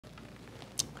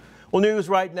Well, news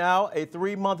right now, a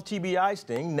 3-month TBI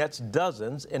sting nets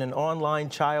dozens in an online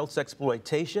child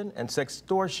sexploitation and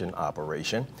sextortion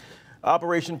operation.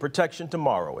 Operation Protection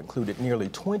Tomorrow included nearly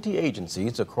 20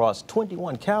 agencies across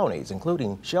 21 counties,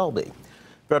 including Shelby.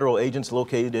 Federal agents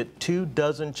located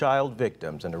 24 child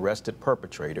victims and arrested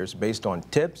perpetrators based on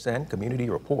tips and community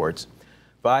reports.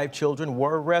 5 children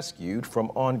were rescued from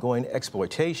ongoing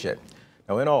exploitation.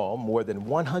 Now, in all, more than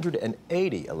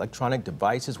 180 electronic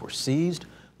devices were seized,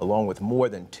 along with more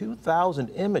than 2,000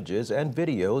 images and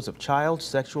videos of child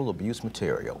sexual abuse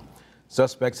material.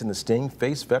 Suspects in the sting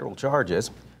face federal charges.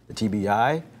 The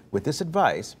TBI with this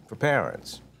advice for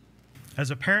parents. As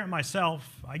a parent myself,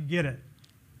 I get it.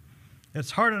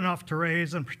 It's hard enough to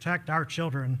raise and protect our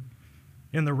children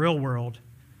in the real world,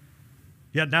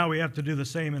 yet now we have to do the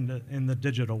same in the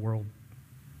digital world.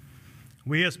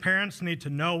 We as parents need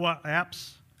to know what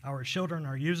apps our children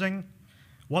are using,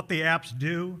 what the apps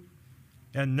do,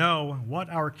 and know what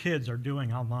our kids are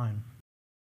doing online.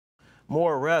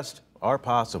 More arrests are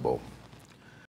possible.